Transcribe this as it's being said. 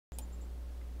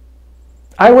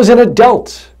I was an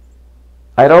adult.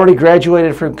 I'd already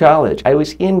graduated from college. I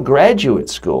was in graduate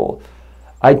school.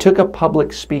 I took a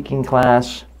public speaking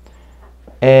class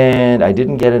and I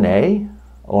didn't get an A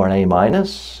or an A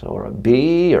minus or a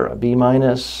B or a B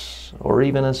minus or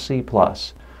even a C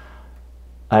plus.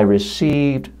 I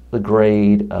received the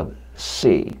grade of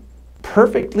C,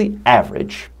 perfectly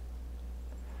average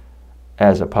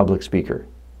as a public speaker.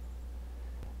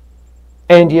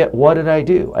 And yet, what did I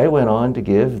do? I went on to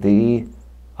give the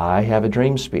I Have a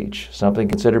Dream speech, something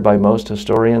considered by most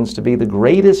historians to be the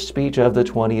greatest speech of the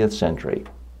 20th century.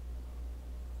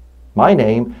 My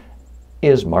name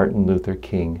is Martin Luther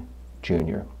King,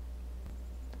 Jr.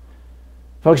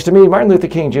 Folks, to me, Martin Luther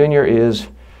King, Jr. is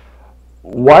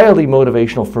wildly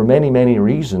motivational for many, many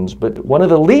reasons, but one of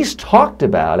the least talked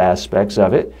about aspects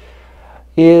of it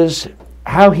is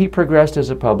how he progressed as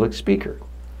a public speaker.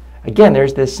 Again,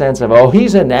 there's this sense of, oh,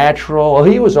 he's a natural, oh,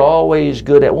 he was always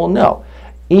good at, well, no.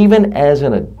 Even as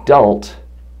an adult,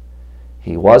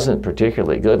 he wasn't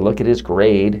particularly good. Look at his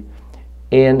grade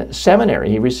in seminary.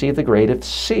 He received the grade of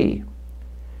C.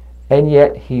 And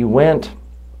yet he went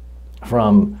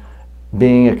from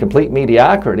being a complete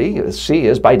mediocrity, C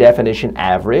is by definition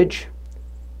average,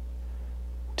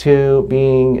 to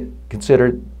being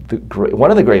considered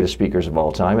one of the greatest speakers of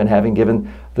all time and having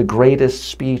given the greatest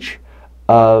speech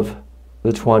of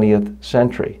the 20th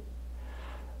century.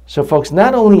 So folks,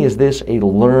 not only is this a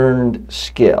learned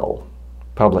skill,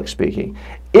 public speaking,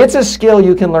 it's a skill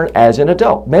you can learn as an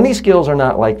adult. Many skills are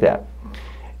not like that.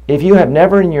 If you have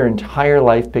never in your entire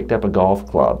life picked up a golf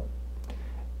club,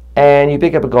 and you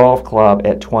pick up a golf club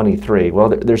at 23, well,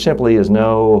 there simply is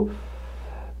no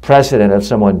precedent of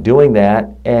someone doing that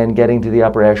and getting to the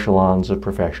upper echelons of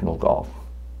professional golf.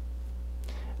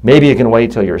 Maybe you can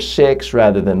wait till you're 6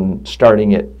 rather than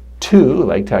starting at 2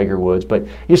 like Tiger Woods, but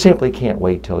you simply can't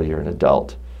wait till you're an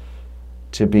adult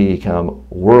to become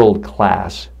world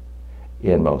class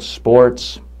in most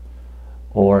sports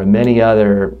or many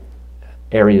other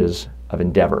areas of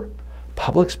endeavor.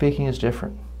 Public speaking is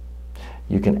different.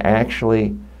 You can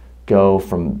actually go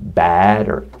from bad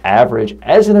or average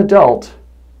as an adult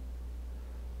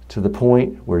to the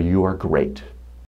point where you are great.